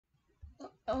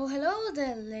Oh, hello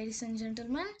there, ladies and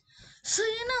gentlemen. So,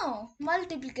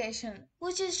 multiplication,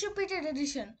 which is repeated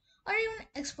addition, or even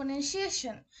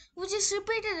exponentiation, which is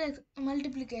repeated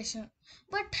multiplication.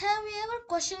 But have you ever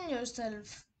questioned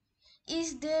yourself?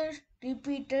 Is there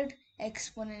repeated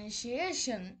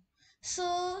exponentiation?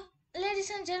 So, ladies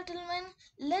and gentlemen,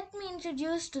 let me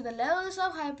introduce to the levels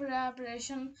of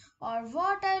hyperoperation, or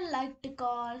what I like to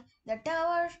call the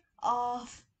Tower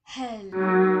of Hell.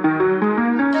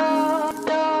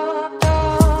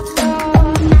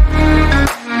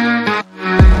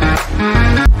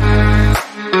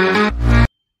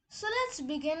 So let's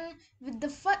begin with the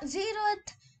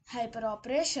zeroth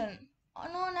hyperoperation,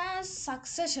 known as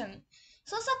succession.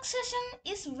 So succession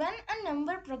is when a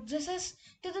number progresses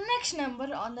to the next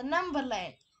number on the number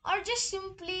line, or just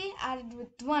simply added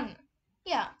with 1.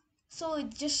 Yeah, so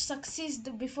it just succeeds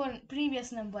the before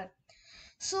previous number.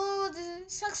 So the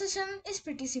succession is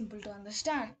pretty simple to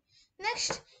understand.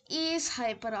 Next is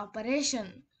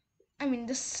hyperoperation.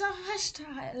 The first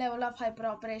level of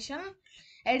hyperoperation,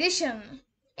 addition.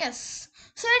 Yes,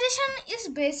 so addition is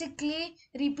basically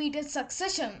repeated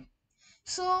succession.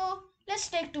 So let's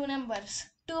take two numbers,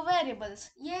 two variables,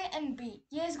 a and b.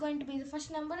 A is going to be the first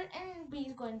number and b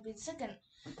is going to be the second.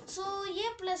 So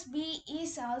a plus b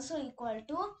is also equal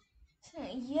to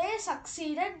a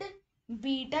succeeded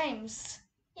b times.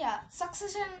 Yeah,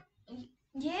 succession,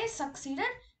 a succeeded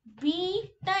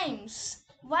b times.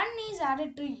 1 is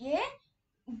added to a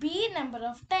b number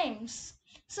of times.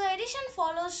 So addition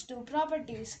follows two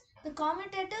properties, the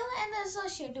commutative and the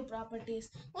associative properties,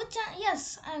 which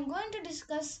yes, I am going to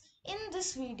discuss in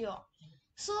this video.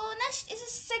 So next is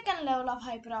the second level of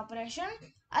hyperoperation,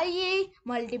 i.e.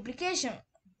 multiplication.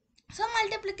 So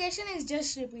multiplication is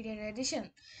just repeated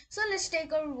addition. So let's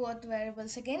take our both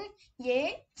variables again.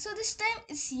 A. So this time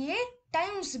it's A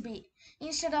times B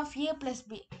instead of A plus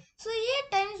B. So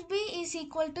A times B is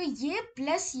equal to A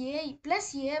plus A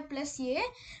plus A plus A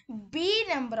B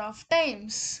number of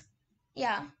times.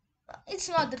 Yeah, it's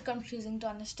not that confusing to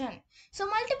understand. So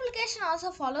multiplication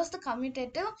also follows the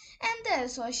commutative and the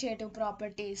associative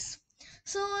properties.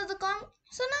 So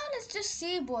so now let's just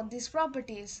see both these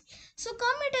properties. So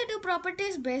commutative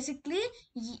properties basically,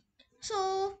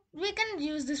 so we can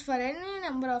use this for any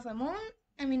number of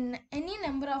any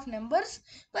number of numbers,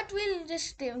 but we'll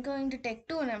just going to take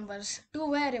two numbers,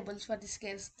 two variables for this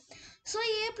case. So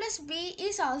a plus b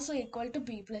is also equal to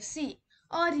b plus c,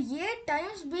 or a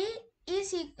times b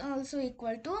is also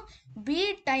equal to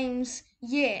b times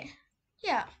a.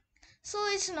 Yeah, so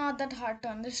it's not that hard to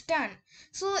understand.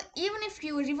 So even if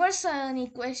you reverse an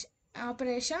equation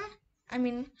operation,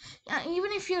 even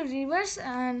if you reverse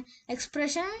an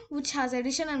expression which has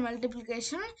addition and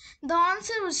multiplication, the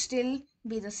answer will still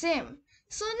be the same.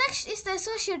 So next is the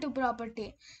associative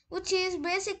property, which is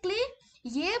basically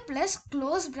a plus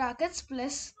close brackets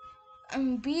plus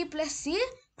b plus c,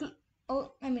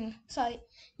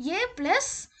 a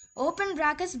plus open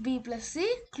brackets b plus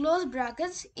c close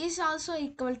brackets is also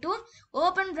equal to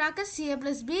open brackets c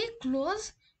plus b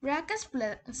close brackets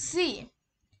plus c.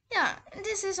 Yeah,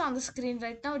 this is on the screen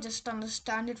right now. Just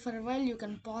understand it for a while. You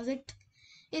can pause it.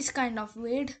 It's kind of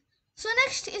weird. So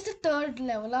next is the third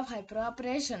level of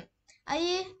hyperoperation,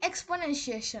 i.e.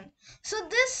 exponentiation. So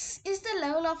this is the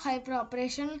level of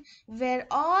hyperoperation where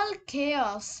all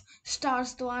chaos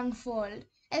starts to unfold,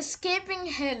 escaping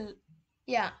hell.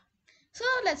 Yeah. So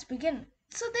let's begin.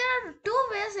 So there are two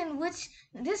ways in which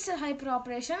this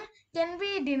hyperoperation can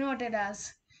be denoted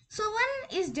as. So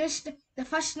one is just the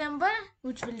first number,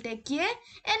 which will take a,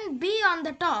 and b on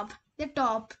the top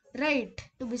right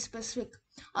to be specific.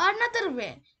 Or another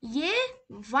way, a,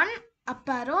 one up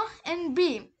arrow and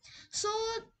b. So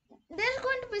there's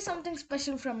going to be something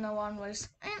special from now onwards.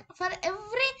 And for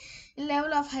every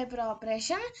level of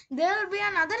hyperoperation, there will be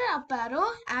another up arrow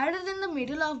added in the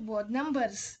middle of both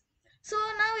numbers. So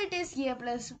now it is a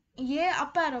plus a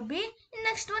up arrow b.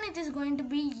 Next one it is going to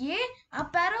be a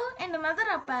up arrow and another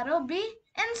up arrow b,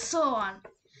 and so on.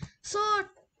 So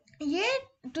a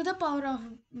to the power of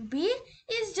b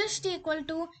is just equal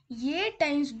to a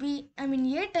times b. A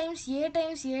times a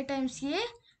times a times a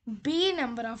b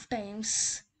number of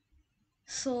times.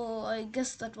 So I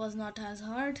guess that was not as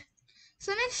hard.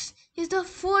 So next is the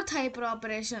fourth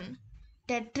hyperoperation,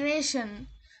 tetration.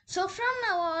 So from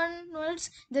now onwards,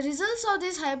 the results of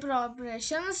these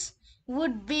hyperoperations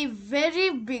would be very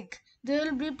big. They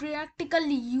will be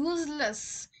practically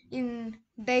useless in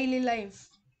daily life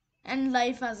and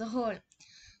life as a whole.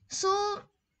 So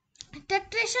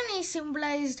tetration is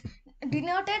symbolized,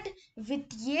 denoted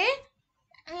with a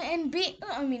and b.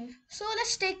 So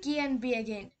let's take a and b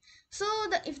again. So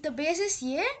if the base is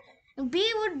a,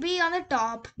 B would be on the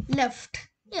top left.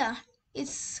 Yeah,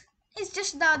 it's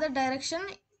just the other direction,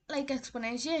 like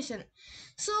exponentiation.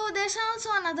 So there's also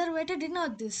another way to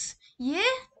denote this. A,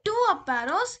 two up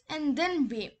arrows, and then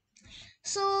B.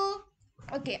 So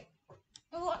okay,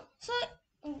 so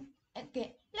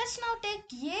okay, let's now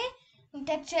take A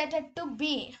tetrated to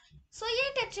B. So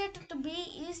A tetrated to B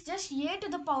is just A to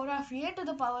the power of A to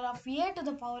the power of A to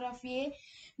the power of A,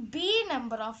 B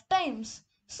number of times.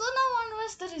 So now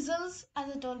onwards the results,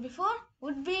 as I told before,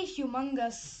 would be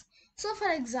humongous. So for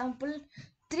example,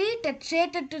 3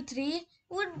 tetrated to 3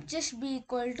 would just be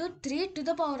equal to 3 to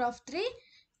the power of 3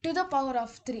 to the power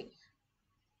of 3.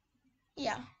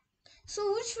 Yeah.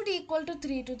 So which would equal to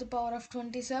 3 to the power of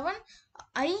 27,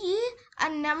 i.e. a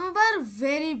number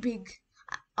very big,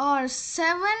 or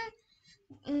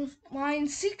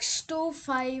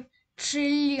 7.625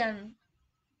 trillion.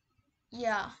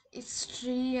 Yeah, it's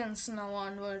trillions now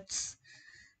onwards.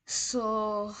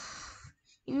 So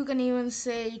you can even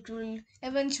say it will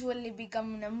eventually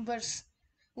become numbers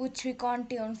which we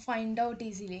can't even find out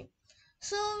easily.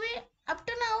 So we up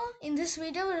to now in this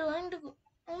video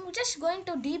I'm just going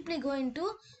to deeply go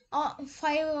into 5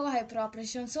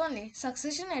 hyperoperations only: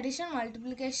 succession, addition,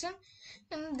 multiplication,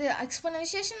 and the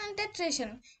exponentiation and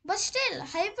tetration. But still,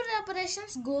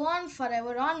 hyperoperations go on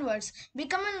forever onwards,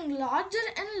 becoming larger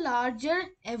and larger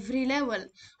every level.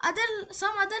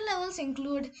 Some other levels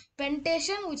include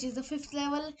pentation, which is the 5th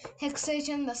level,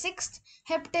 hexation, the 6th,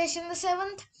 heptation, the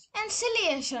 7th, and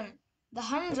ciliation, the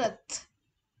 100th.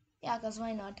 Yeah, cause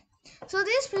why not? So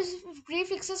these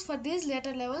prefixes for these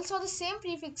later levels are the same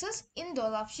prefixes in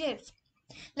those of shapes,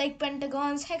 like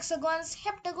pentagons, hexagons,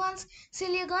 heptagons,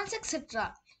 ciliegons,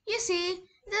 etc. You see,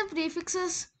 the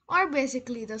prefixes are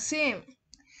basically the same.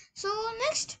 So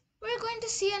next, we're going to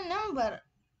see a number,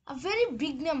 a very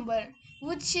big number,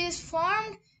 which is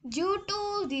formed due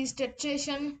to these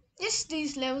tetration, just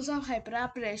these levels of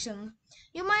hyperoperation.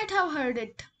 You might have heard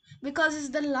it because it's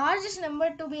the largest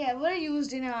number to be ever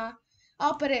used in a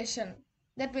operation.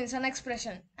 That means an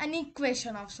expression, an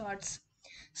equation of sorts.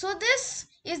 So this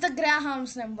is the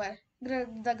Graham's number.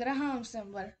 The Graham's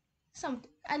number.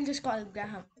 Something. I'll just call it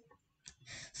Graham.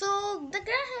 So the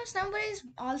Graham's number is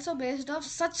also based off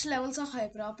such levels of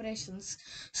hyperoperations.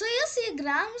 So you see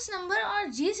Graham's number or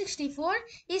G64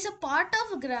 is a part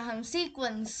of Graham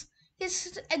sequence.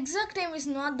 Its exact name is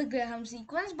not the Graham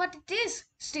sequence, but it is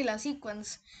still a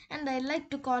sequence, and I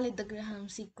like to call it the Graham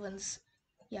sequence.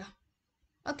 Yeah.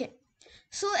 Okay.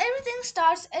 So everything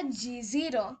starts at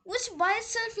G0, which by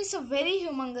itself is a very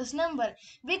humongous number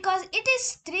because it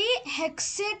is 3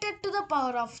 hexated to the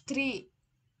power of 3.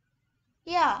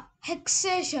 Yeah,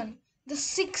 hexation, the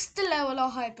 6th level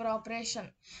of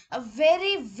hyperoperation, a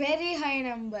very very high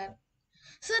number.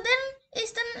 So then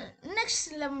is the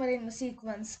next number in the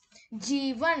sequence,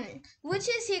 G1, which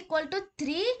is equal to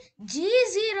 3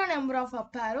 G0 number of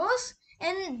up arrows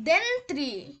and then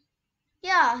 3.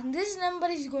 Yeah, this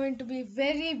number is going to be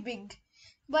very big,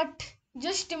 but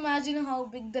just imagine how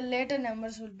big the later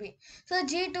numbers will be. So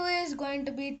G2 is going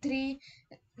to be 3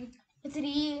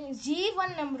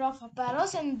 G1 number of up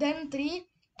arrows and then 3,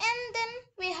 and then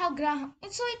we have Graham.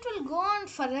 So it will go on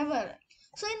forever.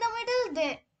 So in the middle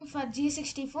there for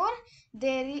G64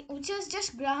 which is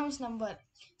just Graham's number.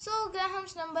 So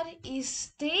Graham's number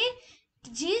is 3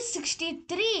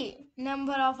 G63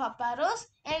 number of up arrows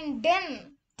and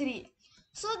then 3.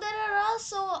 So there are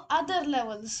also other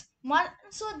levels.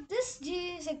 So this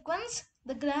G sequence,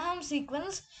 the Graham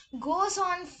sequence, goes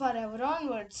on forever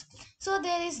onwards. So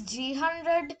there is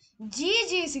G100,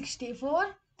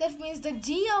 GG64, that means the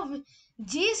G of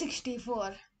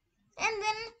G64, and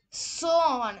then so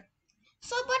on.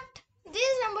 So but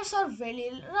these numbers are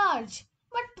very large.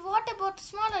 But what about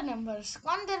smaller numbers?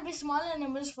 Can't there be smaller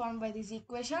numbers formed by these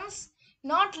equations?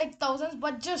 Not like thousands,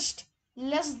 but just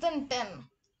less than 10.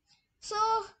 So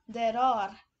there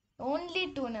are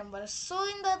only two numbers. So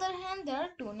in the other hand, there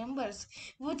are two numbers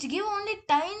which give only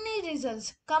tiny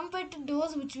results compared to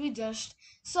those which we just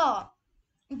saw.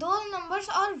 Those numbers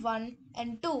are 1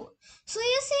 and 2. So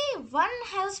you see, 1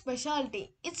 has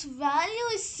specialty. Its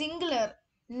value is singular,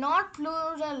 not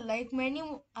plural like many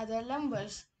other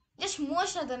numbers. Just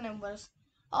most other numbers,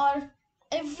 or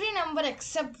every number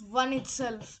except 1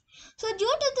 itself. So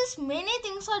due to this, many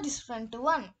things are different to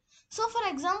 1. So for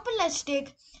example, let's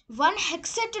take 1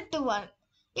 hexated to 1.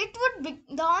 It would be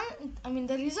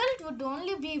the result would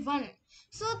only be 1.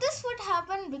 So this would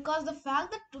happen because the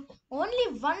fact that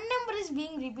only one number is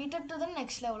being repeated to the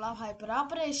next level of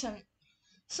hyperoperation.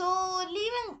 So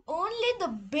leaving only the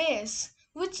base,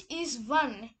 which is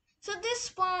 1. So this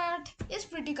part is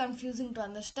pretty confusing to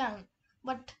understand.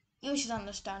 But You should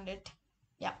understand it.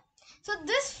 Yeah. So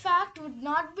this fact would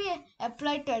not be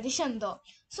applied to addition though.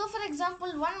 So for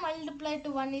example, 1 multiplied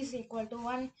to 1 is equal to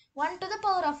 1. 1 to the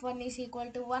power of 1 is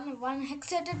equal to 1. 1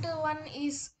 hexated to 1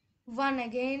 is 1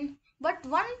 again. But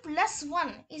 1 plus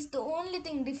 1 is the only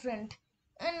thing different.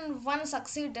 And 1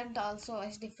 succeeded also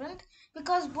is different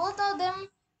because both of them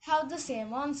have the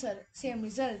same answer, same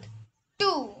result.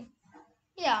 2.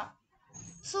 Yeah.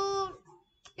 So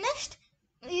next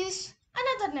is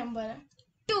another number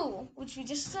 2, which we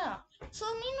just saw. So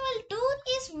meanwhile 2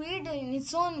 is weird in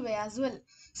its own way as well.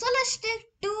 So let's take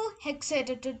 2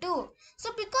 hexated to 2.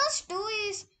 So because 2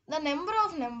 is the number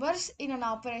of numbers in an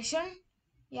operation,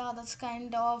 yeah, that's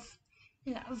kind of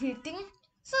weird thing.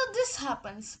 So this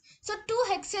happens. So 2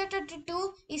 hexated to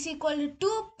 2 is equal to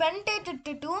 2 pentated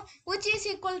to 2, which is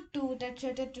equal to 2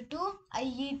 tetrated to 2,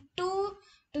 i.e. 2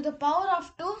 to the power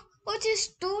of 2, which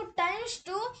is 2 times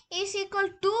 2 is equal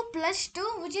to 2 plus 2,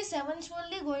 which is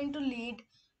eventually going to lead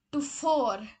to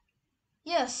 4.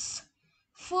 Yes,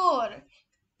 4.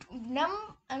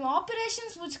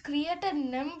 Operations which created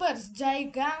numbers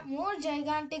more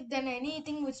gigantic than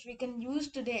anything which we can use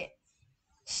today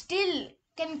still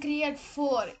can create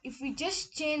 4 if we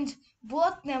just change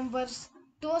both numbers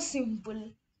to a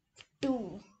simple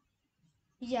 2.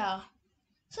 Yeah.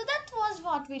 So that was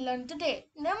what we learned today.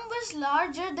 Numbers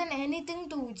larger than anything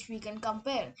to which we can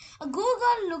compare. A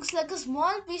Google looks like a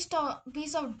small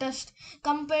piece of dust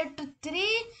compared to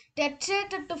 3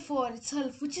 tetrated to 4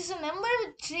 itself, which is a number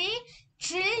with 3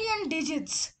 trillion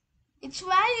digits. Its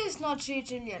value is not 3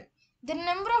 trillion. The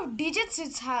number of digits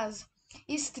it has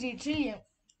is 3 trillion.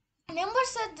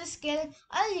 Numbers at this scale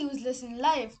are useless in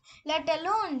life, let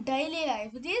alone daily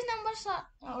life. These numbers are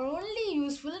only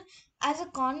useful as a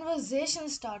conversation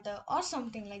starter or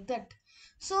something like that.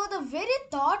 So, the very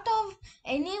thought of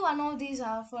any one of these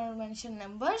aforementioned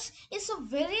numbers is so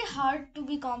very hard to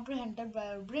be comprehended by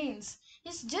our brains.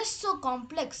 It's just so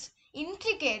complex,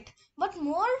 intricate, but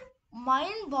more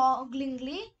mind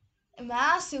bogglingly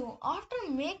massive. After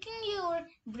making your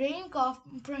brain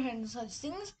comprehend such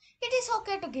things, it is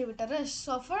okay to give it a rest.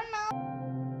 So for now,